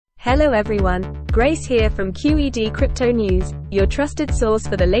Hello everyone, Grace here from Q.E.D Crypto News, your trusted source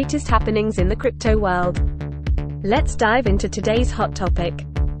for the latest happenings in the crypto world. Let's dive into today's hot topic.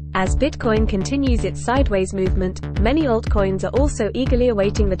 As Bitcoin continues its sideways movement, many altcoins are also eagerly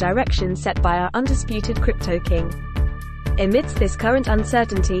awaiting the direction set by our undisputed crypto king. Amidst this current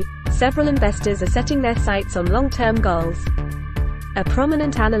uncertainty, several investors are setting their sights on long-term goals. A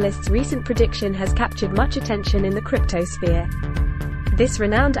prominent analyst's recent prediction has captured much attention in the crypto sphere. This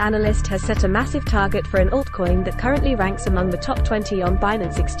renowned analyst has set a massive target for an altcoin that currently ranks among the top 20 on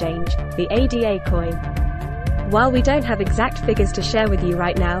Binance exchange, the ATH coin. While we don't have exact figures to share with you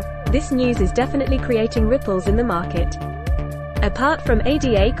right now, this news is definitely creating ripples in the market. Apart from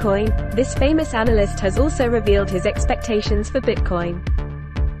ATH coin, this famous analyst has also revealed his expectations for Bitcoin.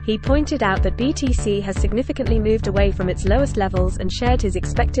 He pointed out that BTC has significantly moved away from its lowest levels and shared his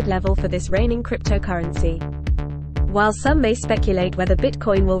expected level for this reigning cryptocurrency. While some may speculate whether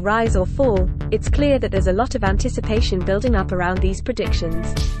Bitcoin will rise or fall, it's clear that there's a lot of anticipation building up around these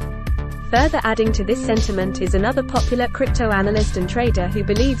predictions. Further adding to this sentiment is another popular crypto analyst and trader who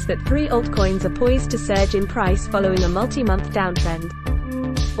believes that 3 altcoins are poised to surge in price following a multi-month downtrend.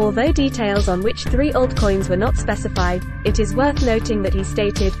 Although details on which 3 altcoins were not specified, it is worth noting that he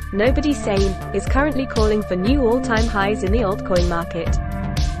stated, "Nobody sane is currently calling for new all-time highs in the altcoin market."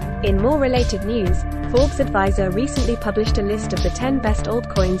 In more related news, Forbes Advisor recently published a list of the 10 best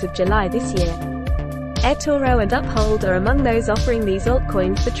altcoins of July this year. eToro and Uphold are among those offering these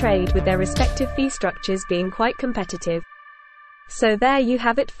altcoins for trade, with their respective fee structures being quite competitive. So there you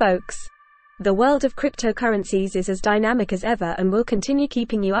have it, folks. The world of cryptocurrencies is as dynamic as ever and will continue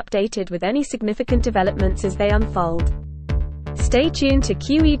keeping you updated with any significant developments as they unfold. Stay tuned to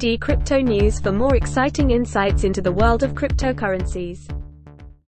Q.E.D Crypto News for more exciting insights into the world of cryptocurrencies.